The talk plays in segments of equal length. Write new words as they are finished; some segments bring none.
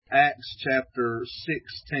Acts chapter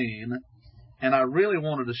 16. And I really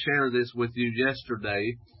wanted to share this with you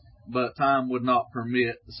yesterday, but time would not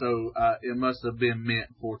permit, so it must have been meant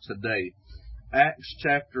for today. Acts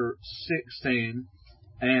chapter 16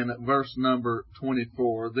 and verse number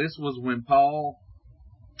 24. This was when Paul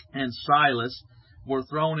and Silas were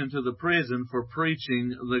thrown into the prison for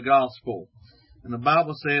preaching the gospel. And the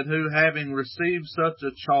Bible said, who having received such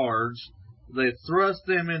a charge, they thrust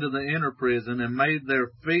them into the inner prison and made their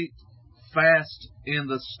feet fast in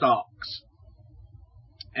the stocks.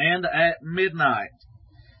 And at midnight,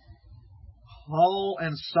 Paul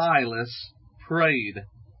and Silas prayed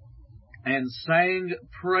and sang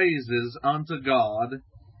praises unto God,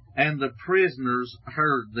 and the prisoners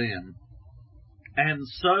heard them. And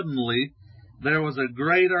suddenly there was a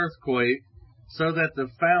great earthquake, so that the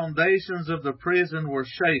foundations of the prison were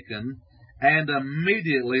shaken, and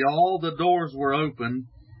immediately all the doors were opened,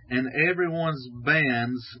 and everyone's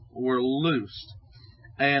bands were loosed.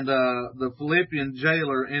 And the Philippian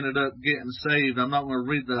jailer ended up getting saved. I'm not going to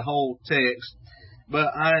read the whole text, but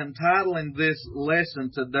I am titling this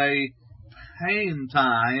lesson today, Pain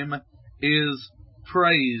Time is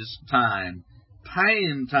Praise Time.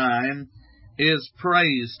 Pain time is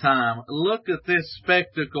praise time. Look at this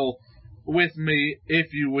spectacle with me,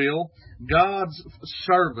 if you will. God's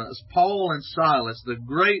servants, Paul and Silas, the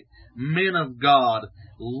great men of God,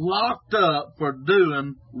 locked up for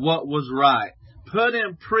doing what was right, put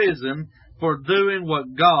in prison for doing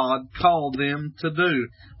what God called them to do.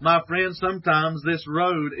 My friends, sometimes this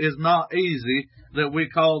road is not easy that we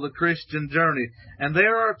call the Christian journey. And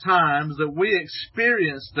there are times that we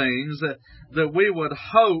experience things that we would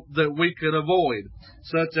hope that we could avoid,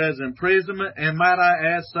 such as imprisonment, and might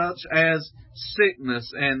I add, such as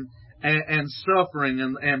sickness and suffering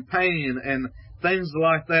and pain and things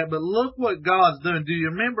like that. But look what God's doing. Do you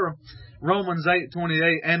remember Romans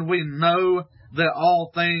 8:28? And we know that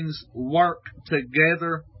all things work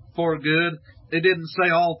together for good. It didn't say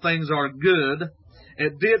all things are good.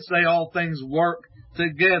 It did say all things work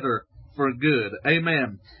together for good.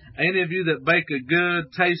 Amen. Any of you that bake a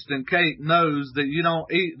good tasting cake knows that you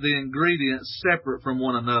don't eat the ingredients separate from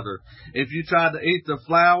one another. If you tried to eat the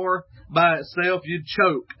flour by itself, you'd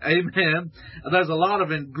choke. Amen. There's a lot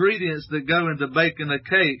of ingredients that go into baking a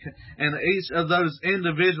cake, and each of those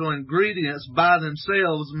individual ingredients by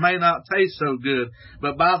themselves may not taste so good.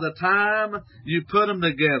 But by the time you put them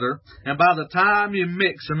together, and by the time you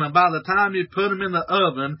mix them, and by the time you put them in the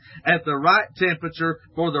oven at the right temperature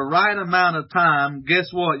for the right amount of time, guess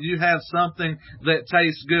what? You have something that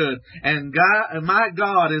tastes good. And God, my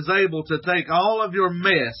God is able to take all of your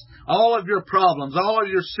mess, all of your problems, all of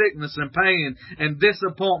your sickness and pain and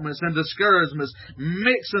disappointments and discouragements,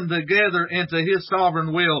 mix them together into His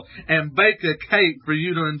sovereign will and bake a cake for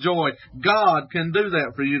you to enjoy. God can do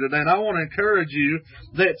that for you today. And I want to encourage you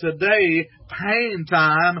that today, pain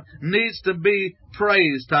time needs to be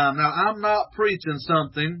praise time. Now, I'm not preaching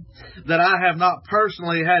something that I have not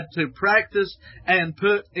personally had to practice and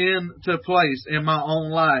put into place in my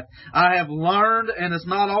own life. I have learned, and it's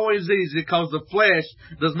not always easy because the flesh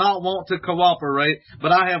does not want to cooperate,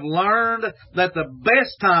 but I have learned that the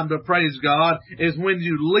best time to praise God is when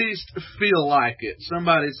you least feel like it.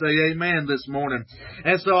 Somebody say amen this morning.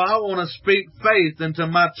 And so I want to speak faith into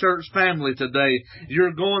my church family today.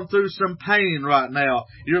 You're going through some pain right now.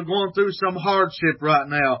 You're going through some hardship right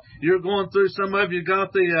now. You're going through, some of you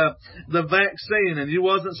got the vaccine and you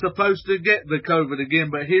wasn't supposed to get the COVID again,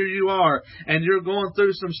 but here you are, and you're going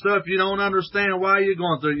through some stuff you don't understand why you're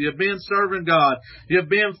going through. You've been serving God. You've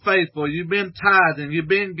been faithful. You've been tithing. You've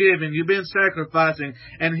been giving. You've been sacrificing.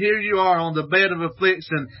 And here you are on the bed of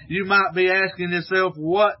affliction. You might be asking yourself,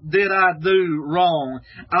 what did I do wrong?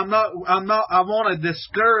 I want to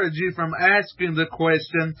discourage you from asking the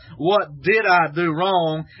question, what did I do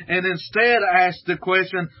wrong? And instead ask the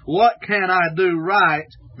question, what can I do right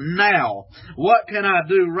now? What can I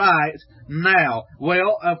do right now?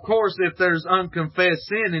 Well, of course, if there's unconfessed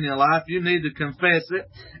sin in your life, you need to confess it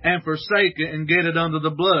and forsake it and get it under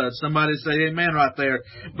the blood. Somebody say amen right there.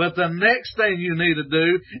 But the next thing you need to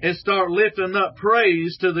do is start lifting up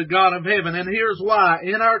praise to the God of heaven. And here's why.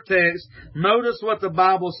 In our text, notice what the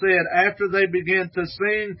Bible said after they began to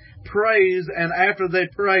sing praise and after they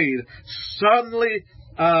prayed. Suddenly,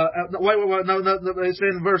 it's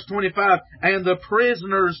in verse 25, and the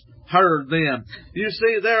prisoners heard them. You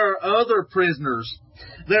see, there are other prisoners.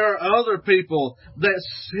 There are other people that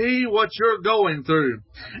see what you're going through.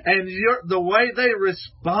 And the way they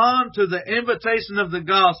respond to the invitation of the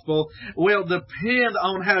gospel will depend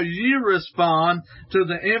on how you respond to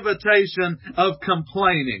the invitation of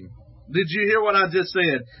complaining. Did you hear what I just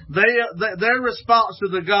said? Their response to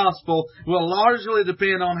the gospel will largely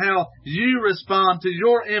depend on how you respond to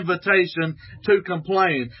your invitation to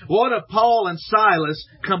complain. What if Paul and Silas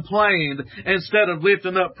complained instead of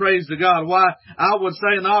lifting up praise to God? Why, I would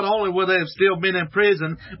say not only would they have still been in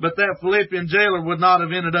prison, but that Philippian jailer would not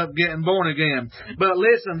have ended up getting born again. But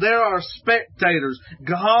listen, there are spectators.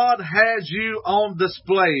 God has you on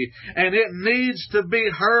display, and it needs to be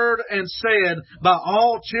heard and said by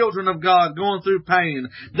all children of God going through pain,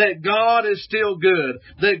 that God is still good,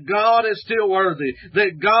 that God is still worthy,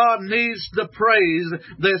 that God needs the praise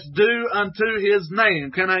that's due unto His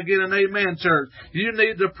name. Can I get an amen, church? You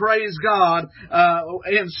need to praise God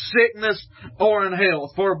in sickness or in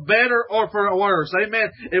health, for better or for worse. Amen.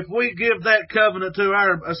 If we give that covenant to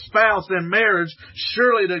our spouse in marriage,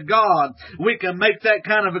 surely to God, we can make that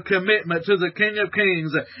kind of a commitment to the King of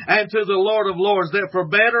Kings and to the Lord of Lords, that for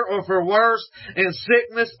better or for worse, in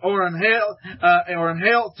sickness or in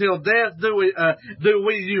health, till death do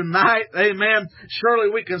we unite. Amen.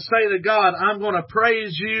 Surely we can say to God, I'm going to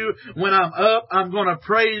praise you when I'm up, I'm going to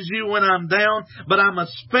praise you when I'm down, but I'm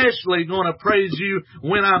especially going to praise you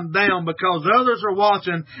when I'm down, because others are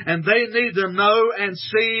watching and they need to know and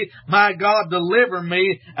see my God deliver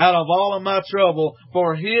me out of all of my trouble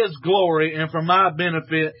for His glory and for my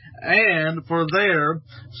benefit and for their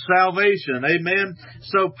salvation. Amen.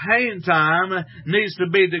 So pain time needs to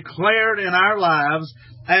be declared in our lives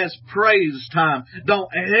as praise time. Don't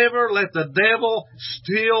ever let the devil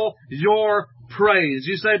steal your praise.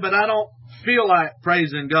 You say, but I don't feel like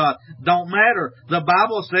praising God. Don't matter. The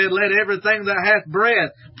Bible said, let everything that hath breath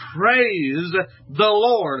praise the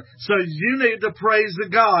Lord. So you need to praise the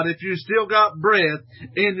God if you still got breath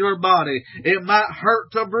in your body. It might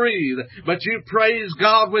hurt to breathe, but you praise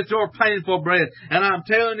God with your painful breath. And I'm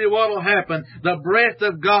telling you what will happen. The breath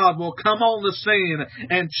of God will come on the scene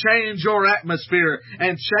and change your atmosphere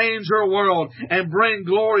and change your world and bring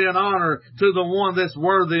glory and honor to the one that's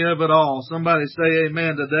worthy of it all. Somebody say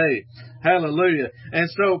amen today. Hallelujah. And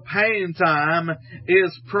so pain time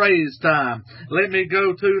is praise time. Let me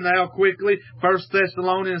go to now quickly 1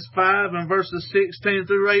 Thessalonians 5 and verses 16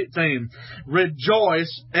 through 18.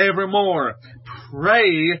 Rejoice evermore.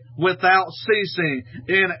 Pray without ceasing.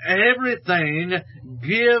 In everything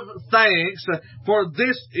give thanks, for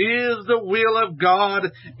this is the will of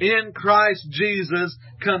God in Christ Jesus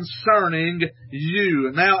concerning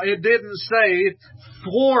you. Now, it didn't say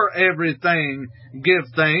for everything give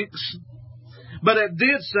thanks, but it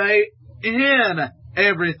did say in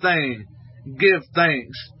everything give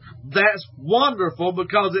thanks. That's wonderful,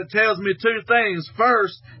 because it tells me two things.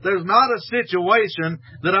 First, there's not a situation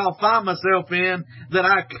that I'll find myself in that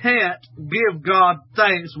I can't give God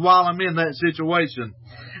thanks while I'm in that situation.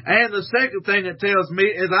 And the second thing it tells me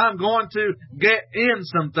is I'm going to get in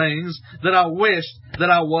some things that I wished that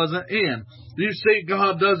I wasn't in. You see,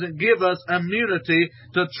 God doesn't give us immunity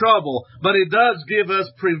to trouble, but He does give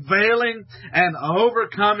us prevailing and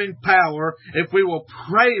overcoming power if we will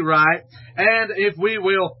pray right and if we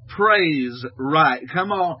will praise right.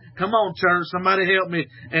 Come on, church. Somebody help me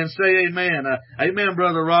and say amen. Amen,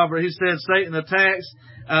 Brother Robert. He said Satan attacks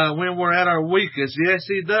when we're at our weakest. Yes,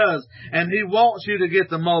 he does. And he wants you to get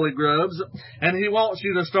the molly grubs, and he wants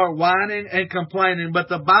you to start whining and complaining. But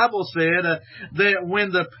the Bible said that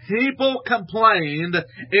when the people complained,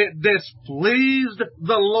 it displeased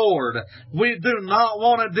the Lord. We do not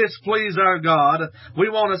want to displease our God. We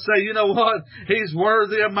want to say, you know what? He's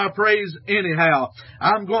worthy of my praise anyhow.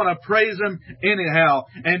 I'm going to praise Him anyhow.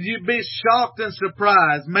 And you'd be shocked and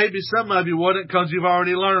surprised. Maybe some of you wouldn't, because you've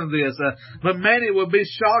already learned this. But many would be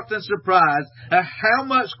shocked and surprised at how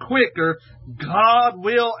much quicker God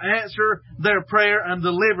will answer their prayer and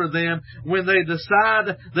deliver them when they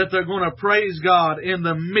decide that they're going to praise God in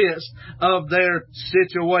the midst of their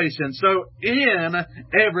situation. So in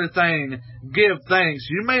everything, give thanks.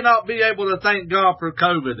 You may not be able to thank God for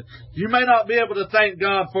COVID. You may not be able to thank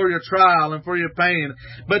God for your trial and for your pain,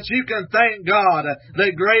 but you can thank God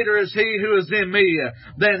that greater is He who is in me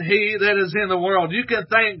than he that is in the world. You can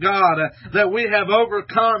thank God that we have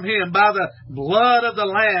overcome him by the blood of the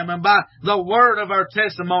Lamb and by the word of our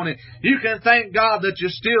testimony. You can thank God that you're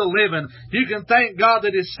still living. You can thank God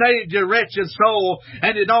that He saved your wretched soul,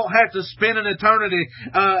 and you don't have to spend an eternity,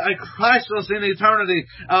 a Christless in eternity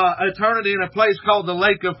in a place called the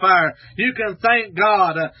lake of fire. You can thank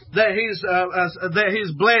God that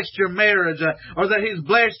He's blessed your marriage, or that He's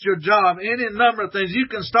blessed your job. Any number of things. You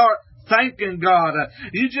can start thanking God.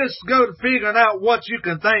 You just go to figuring out what you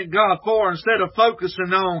can thank God for instead of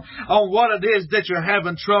focusing on what it is that you're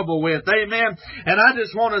having trouble with. Amen. And I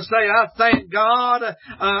just want to say I thank God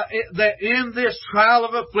that in this trial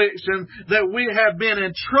of affliction that we have been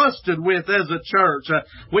entrusted with as a church.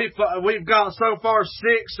 We've got so far 6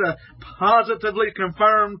 positively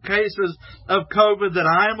confirmed cases of COVID that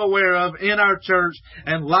I am aware of in our church,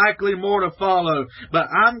 and likely more to follow. But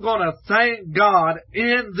I'm going to thank God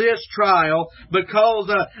in this trial, because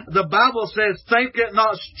the Bible says, think it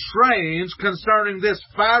not strange concerning this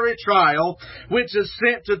fiery trial, which is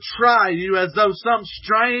sent to try you, as though some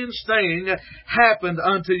strange thing happened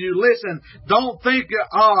unto you. Listen, don't think it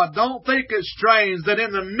odd, don't think it strange that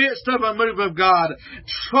in the midst of a move of God,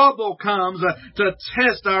 trouble comes to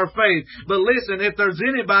test our faith. But listen, if there's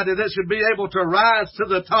anybody that should be able to rise to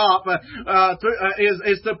the top,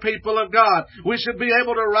 is the people of God. We should be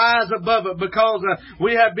able to rise above it, because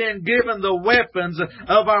we have been given the weapons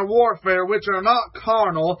of our warfare, which are not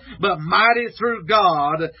carnal, but mighty through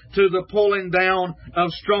God to the pulling down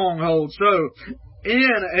of strongholds. So,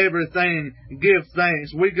 in everything, give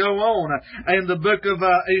thanks. We go on in the book of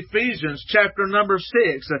Ephesians, chapter number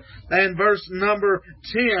 6, and verse number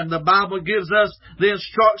 10. The Bible gives us the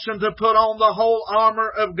instruction to put on the whole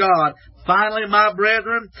armor of God. Finally, my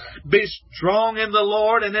brethren, be strong in the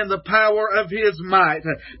Lord and in the power of His might.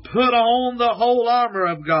 Put on the whole armor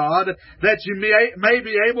of God, that you may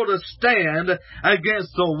be able to stand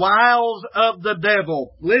against the wiles of the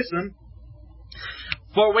devil. Listen.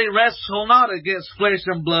 For we wrestle not against flesh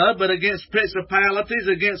and blood, but against principalities,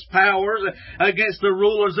 against powers, against the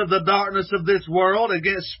rulers of the darkness of this world,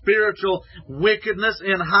 against spiritual wickedness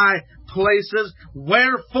in high places.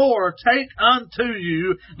 Wherefore, take unto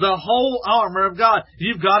you the whole armor of God.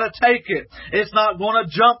 You've got to take it. It's not going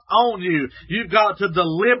to jump on you. You've got to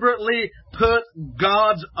deliberately put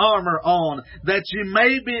God's armor on, that you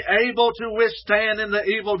may be able to withstand in the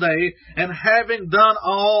evil day, and having done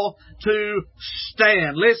all, to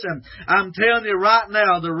stand. Listen, I'm telling you right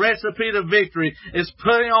now, the recipe to victory is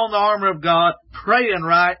putting on the armor of God, praying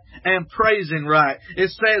right, and praising right. It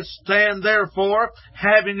says, stand therefore,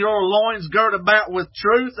 having your loins girt about with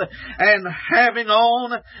truth, and having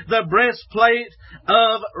on the breastplate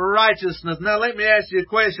of righteousness. Now let me ask you a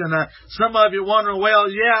question. Some of you wondering, well,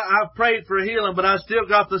 yeah, I've prayed for healing, but I still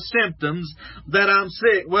got the symptoms that I'm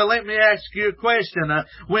sick. Well, let me ask you a question.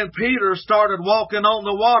 When Peter started walking on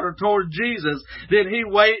the water toward Jesus, did he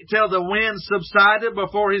wait till the wind subsided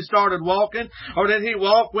before he started walking? Or did he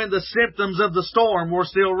walk when the symptoms of the storm were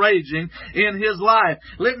still raging in his life?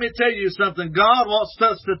 Let me tell you something. God wants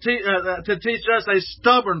us to teach us a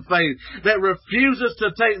stubborn faith that refuses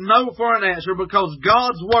to take no for an answer, because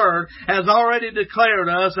God's Word has already declared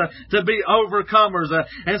us to be overcomers.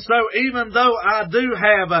 And so even though I do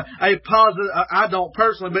have a positive, I don't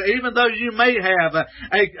personally, but even though you may have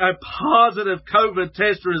a positive COVID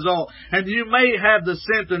test result and you may have the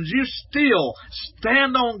symptoms, you still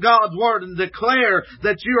stand on God's Word and declare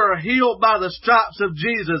that you are healed by the stripes of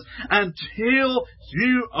Jesus until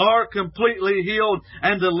you are completely healed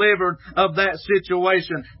and delivered of that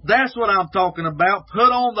situation. That's what I'm talking about.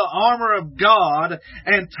 Put on the armor of God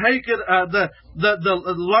and take it,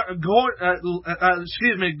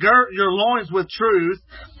 girt your loins with truth,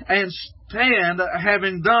 and stand,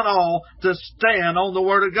 having done all, to stand on the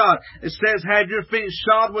Word of God. It says, have your feet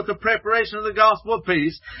shod with the preparation of the gospel of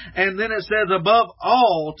peace. And then it says, above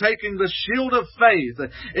all, taking the shield of faith.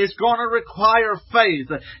 It's going to require faith.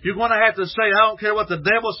 You're going to have to say, I don't care what the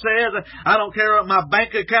devil says. I don't care what my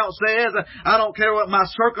bank account says. I don't care what my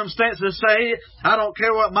circumstances say. I don't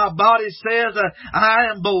care what my body says. I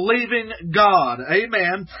am believing God.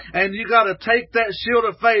 Amen. And you got to take that shield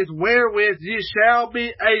of faith, wherewith ye shall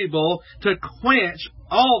be able to quench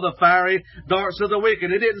all the fiery darts of the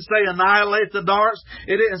wicked. It didn't say annihilate the darts.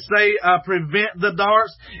 It didn't say prevent the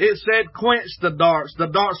darts. It said quench the darts. The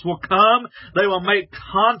darts will come. They will make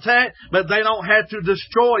contact, but they don't have to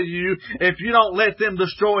destroy you if you don't let them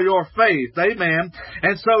destroy your faith. Amen.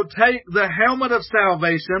 And so take the helmet of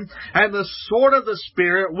salvation and the sword of the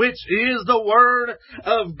Spirit, which is the Word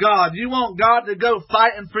of God. You want God to go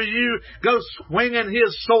fighting for you? Go swinging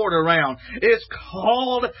His sword around. It's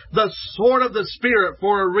called the sword of the Spirit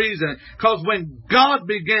for a reason. Because when God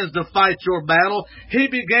begins to fight your battle, He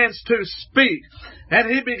begins to speak. And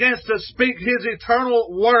He begins to speak His eternal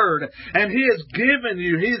word. And He has given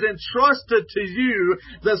you, He's entrusted to you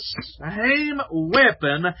the same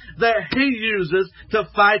weapon that He uses to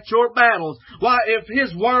fight your battles. Why, if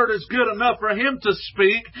His word is good enough for Him to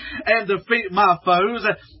speak and defeat my foes,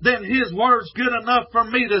 then His word's good enough for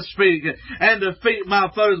me to speak and defeat my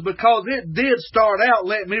foes. Because it did start out,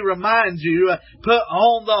 let me remind you, put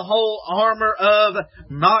on the whole armor of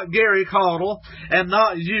not Gary Caudle and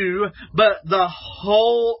not you, but the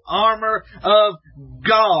whole armor of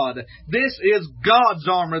God. This is God's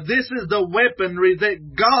armor. This is the weaponry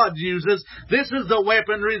that God uses. This is the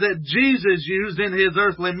weaponry that Jesus used in His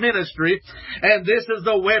earthly ministry. And this is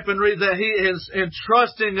the weaponry that He is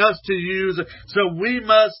entrusting us to use. So we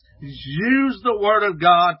must use the Word of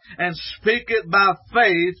God and speak it by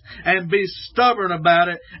faith and be stubborn about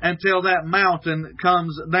it until that mountain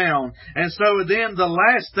comes down. And so then the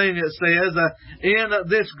last thing it says in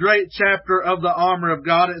this great chapter of the armor of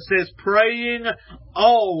God, it says, praying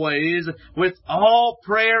always with all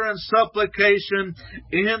prayer and supplication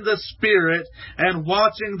in the Spirit, and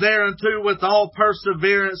watching thereunto with all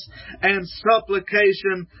perseverance and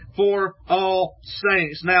supplication for all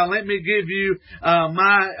saints. Now let me give you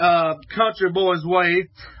my country boy's way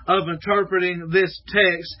of interpreting this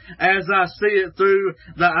text as I see it through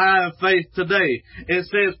the eye of faith today. It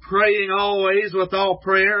says, praying always with all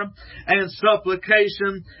prayer and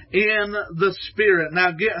supplication in the Spirit.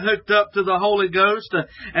 Now get hooked up to the Holy Ghost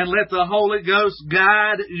and let the Holy Ghost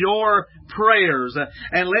guide your prayers.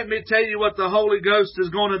 And let me tell you what the Holy Ghost is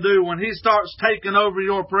going to do. When He starts taking over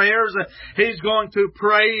your prayers, He's going to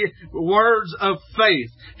pray words of faith.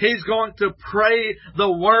 He's going to pray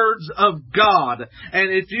the words of God.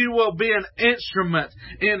 And if you will be an instrument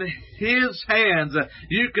in His hands,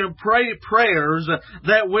 you can pray prayers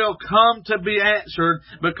that will come to be answered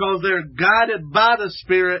because they're guided by the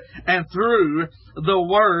Spirit and through the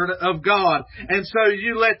Word of God. And so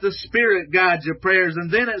you let the Spirit guide your prayers.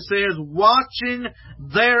 And then it says, watching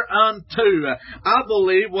thereunto. I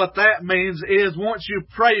believe what that means is once you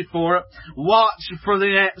pray for it, watch for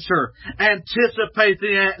the answer. Anticipate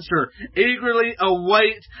the answer. Eagerly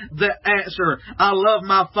await the answer. I love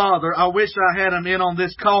my father. I wish I had him in on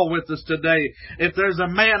this call with us today. If there's a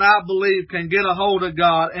man I believe can get a hold of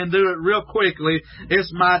God and do it real quickly,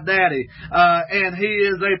 it's my daddy. And he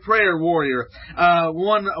is a prayer warrior.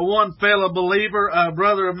 One fellow believer, a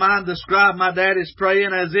brother of mine, described my daddy's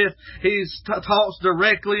praying as if he talks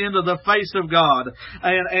directly into the face of God.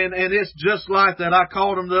 And it's just like that. I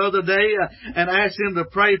called him the other day and asked him to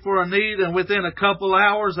pray for a need, and within a couple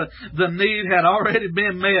hours, the need had already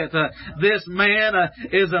been met. This man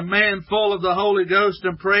is a man full of the Holy Ghost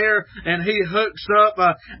and prayer, and he hooks up.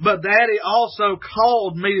 But Daddy also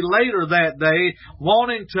called me later that day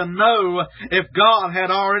wanting to know if God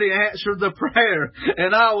had already answered the prayer.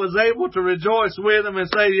 And I was able to rejoice with him and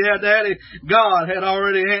say, yeah, Daddy, God had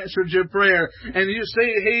already answered your prayer. And you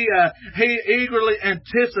see, he eagerly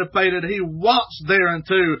anticipated. He watched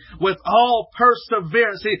thereunto with all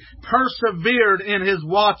perseverance. He persevered in his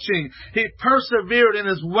watching. He persevered in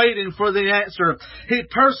his waiting for the answer. He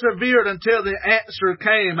persevered until the answer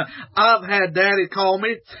came. I've had Daddy call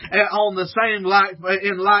me on the same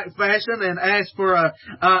in like fashion and ask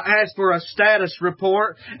for a status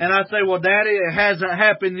report. And I say, well, Daddy, it hasn't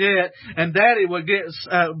happened yet. And Daddy would get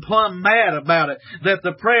plumb mad about it, that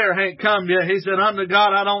the prayer ain't come yet. He said, under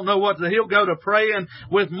God, I don't know what to. He'll go to praying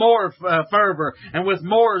with more fervor and with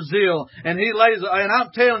more zeal. And he lays, and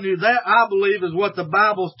I'm telling you, that I believe is what the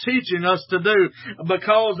Bible's teaching us to do,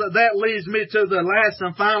 because that leads me to the last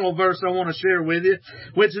and final verse I want to share with you,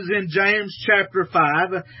 which is in James chapter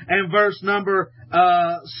 5 and verse number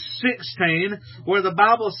 16, where the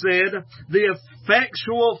Bible said, the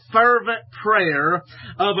effectual fervent prayer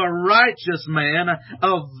of a righteous man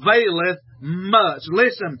availeth much.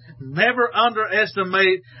 Listen, never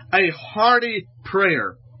underestimate a hearty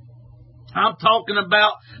prayer. I'm talking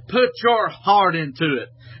about put your heart into it.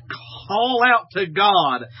 Call out to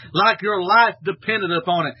God like your life depended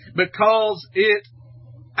upon it, because it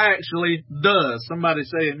actually does. Somebody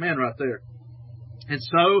say amen right there. And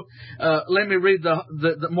so, let me read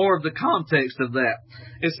the more of the context of that.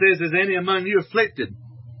 It says, is any among you afflicted?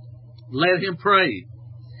 Let him pray.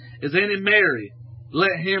 Is any merry?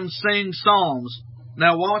 Let him sing psalms.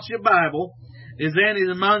 Now watch your Bible. Is any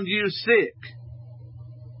among you sick?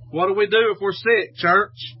 What do we do if we're sick,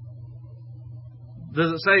 church?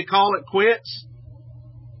 Does it say call it quits?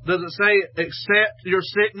 Does it say accept your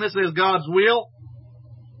sickness as God's will?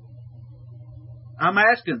 I'm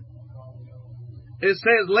asking. It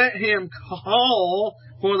says let him call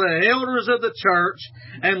for the elders of the church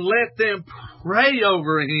and let them pray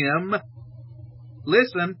over him,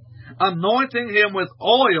 listen, anointing him with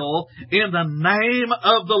oil in the name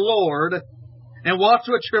of the Lord. And watch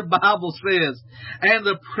what your Bible says. And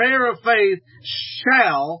the prayer of faith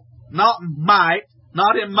shall, not might,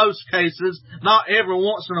 not in most cases, not every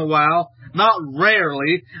once in a while, not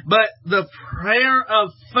rarely, but the prayer of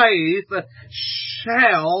faith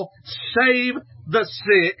shall save the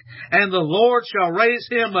sick, and the Lord shall raise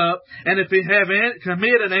him up, and if he have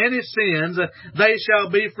committed any sins, they shall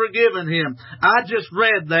be forgiven him. I just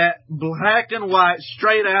read that black and white,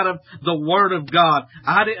 straight out of the Word of God.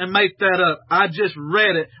 I didn't make that up. I just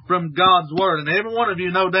read it from God's Word. And every one of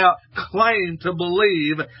you, no doubt, claim to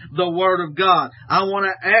believe the Word of God. I want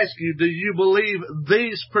to ask you, do you believe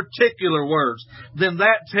these particular words? Then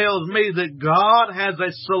that tells me that God has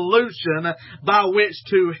a solution by which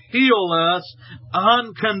to heal us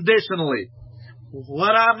unconditionally.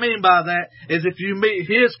 What I mean by that is if you meet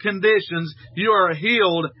His conditions, you are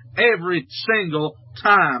healed every single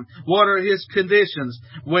time. What are His conditions?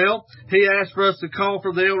 Well, He asked for us to call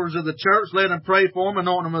for the elders of the church, let them pray for them,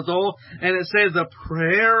 anoint them with oil, and it says the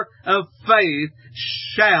prayer of faith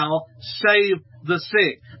shall save the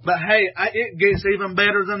sick. But hey, it gets even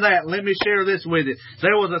better than that. Let me share this with you.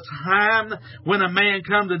 There was a time when a man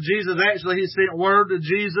come to Jesus. Actually, he sent word to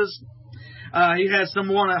Jesus. He had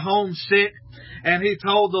someone at home sick, and he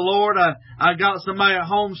told the Lord, I got somebody at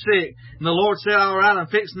home sick. And the Lord said, all right, I'm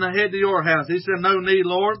fixing to head to your house. He said, no need,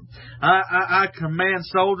 Lord. I command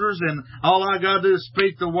soldiers, and all I got to do is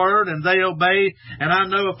speak the word, and they obey. And I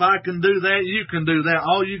know if I can do that, you can do that.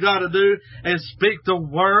 All you got to do is speak the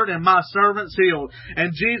word, and my servant's healed.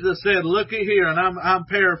 And Jesus said, looky here, and I'm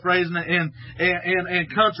paraphrasing it in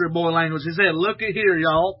country boy language. He said, looky here,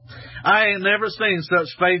 y'all. I ain't never seen such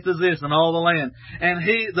faith as this in all the land. And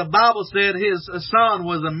the Bible said his son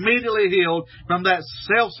was immediately healed from that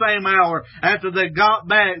self-same hour. After they got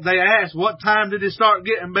back, they asked, what time did he start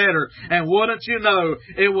getting better? And wouldn't you know,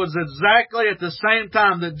 it was exactly at the same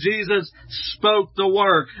time that Jesus spoke the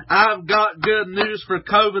word. I've got good news for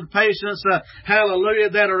COVID patients, hallelujah,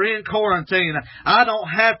 that are in quarantine. I don't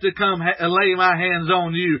have to come lay my hands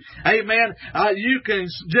on you. Amen. You can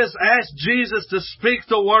just ask Jesus to speak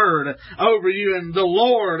the word over you, and the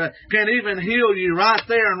Lord can even heal you right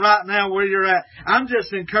there and right now where you're at. I'm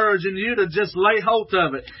just encouraging you to just lay hold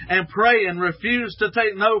of it and pray and refuse to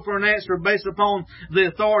take no for an answer based upon the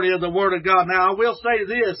authority of the Word of God. Now, I will say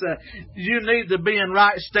this, you need to be in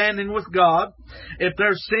right standing with God. If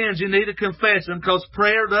there's sins, you need to confess them, because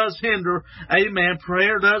prayer does hinder, amen,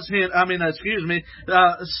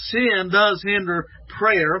 sin does hinder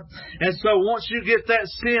prayer. And so once you get that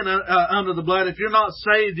sin under the blood, if you're not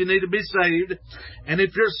saved, you need to be saved. And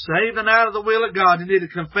if you're saved and out of the will of God, you need to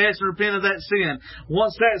confess and repent of that sin.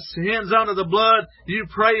 Once that sin's under the blood, you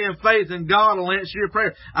pray in faith and God will answer your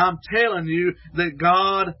prayer. I'm telling you that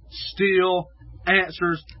God still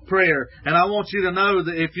answers prayer. And I want you to know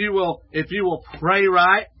that if you will pray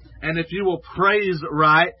right, and if you will praise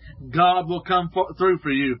right, God will come through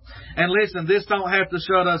for you. And listen, this don't have to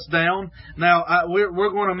shut us down. Now,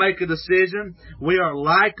 we're going to make a decision. We are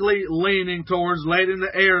likely leaning towards letting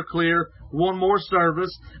the air clear one more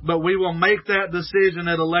service, but we will make that decision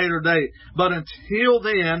at a later date. But until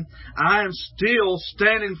then, I am still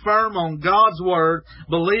standing firm on God's Word,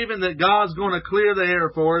 believing that God's going to clear the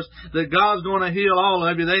air for us, that God's going to heal all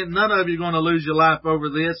of you. None of you are going to lose your life over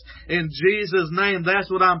this. In Jesus' name, that's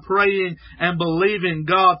what I'm praying and believing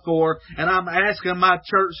God for. And I'm asking my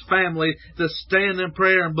church family to stand in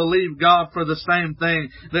prayer and believe God for the same thing,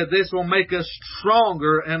 that this will make us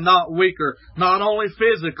stronger and not weaker, not only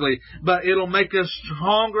physically, but it'll make us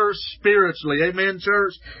stronger spiritually. Amen,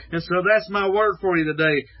 church? And so that's my word for you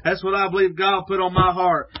today. That's what I believe God put on my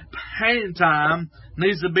heart. Pain time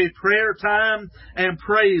needs to be prayer time and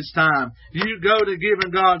praise time. You go to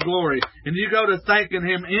giving God glory, and you go to thanking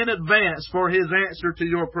Him in advance for His answer to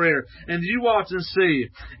your prayer. And you watch and see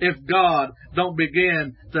if God don't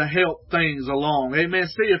begin to help things along. Amen.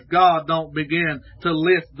 See if God don't begin to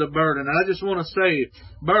lift the burden. And I just want to say,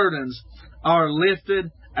 burdens are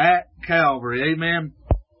lifted at Calvary. Amen.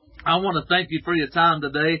 I want to thank you for your time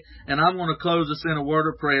today, and I'm going to close this in a word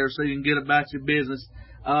of prayer so you can get about your business.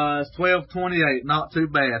 It's 12:28, not too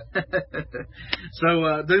bad.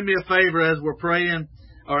 So do me a favor as we're praying,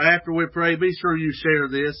 or after we pray, be sure you share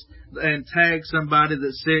this and tag somebody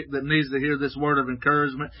that's sick that needs to hear this word of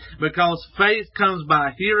encouragement, because faith comes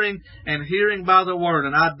by hearing, and hearing by the word.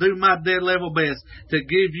 And I do my dead level best to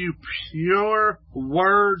give you pure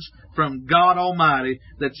words from God Almighty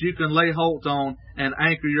that you can lay hold on and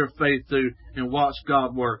anchor your faith to and watch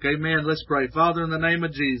God work. Amen. Let's pray. Father, in the name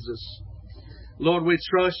of Jesus, Lord, we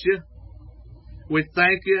trust you. We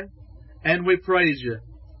thank you. and we praise you.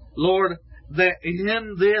 Lord, that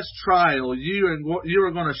in this trial you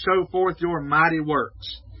are going to show forth your mighty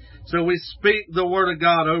works. So we speak the Word of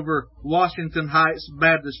God over Washington Heights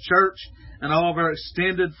Baptist Church and all of our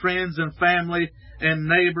extended friends and family and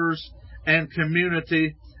neighbors and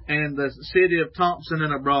community and the city of Thompson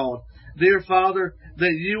and abroad. Dear Father,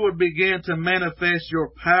 that you would begin to manifest your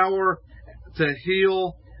power to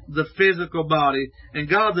heal the physical body. And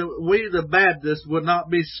God, that we the Baptists would not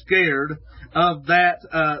be scared of that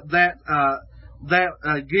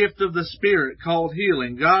gift of the Spirit called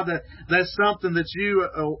healing. God, that's something that you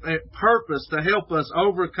purpose to help us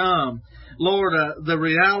overcome, Lord, the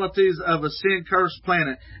realities of a sin-cursed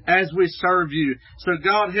planet as we serve you. So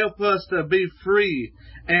God, help us to be free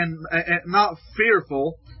and not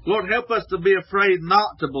fearful. Lord, help us to be afraid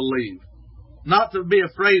not to believe. Not to be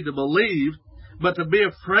afraid to believe, but to be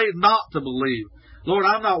afraid not to believe. Lord,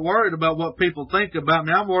 I'm not worried about what people think about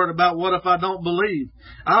me. I'm worried about what if I don't believe.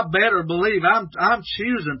 I better believe. I'm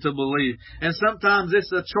choosing to believe. And sometimes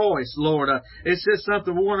it's a choice, Lord. It's just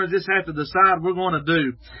something we're going to just have to decide we're going to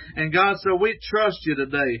do. And God, so we trust you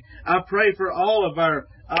today. I pray for all of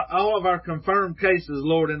our confirmed cases,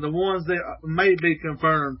 Lord, and the ones that may be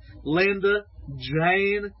confirmed. Linda,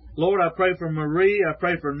 Jane, Lord, I pray for Marie. I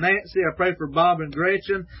pray for Nancy. I pray for Bob and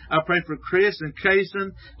Gretchen. I pray for Chris and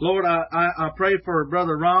Kason. Lord, I pray for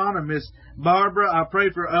Brother Ron and Miss Barbara. I pray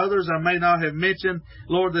for others I may not have mentioned,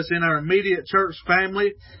 Lord, that's in our immediate church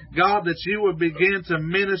family. God, that you would begin to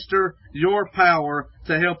minister your power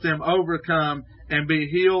to help them overcome and be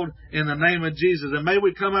healed in the name of Jesus. And may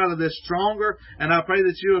we come out of this stronger. And I pray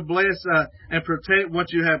that you would bless and protect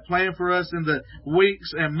what you have planned for us in the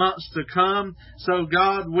weeks and months to come. So,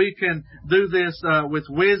 God, we can do this with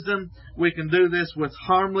wisdom. We can do this with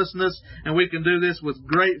harmlessness. And we can do this with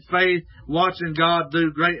great faith, watching God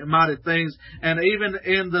do great and mighty things. And even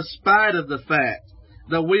in the spite of the fact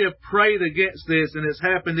that we have prayed against this and it's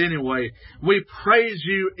happened anyway, we praise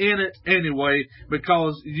you in it anyway,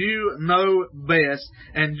 because you know best,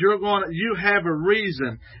 and you have a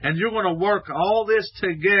reason, and you're going to work all this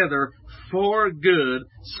together for good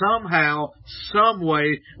somehow, some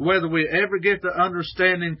way, whether we ever get the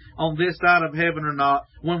understanding on this side of heaven or not.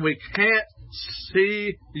 When we can't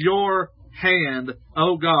see your hand,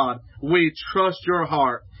 oh God, we trust your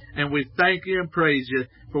heart. And we thank you and praise you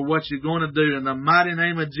for what you're going to do. In the mighty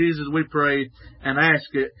name of Jesus we pray and ask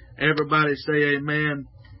it. Everybody say amen.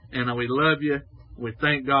 And we love you. We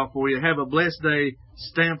thank God for you. Have a blessed day.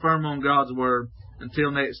 Stand firm on God's word.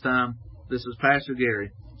 Until next time, this is Pastor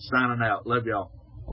Gary signing out. Love y'all.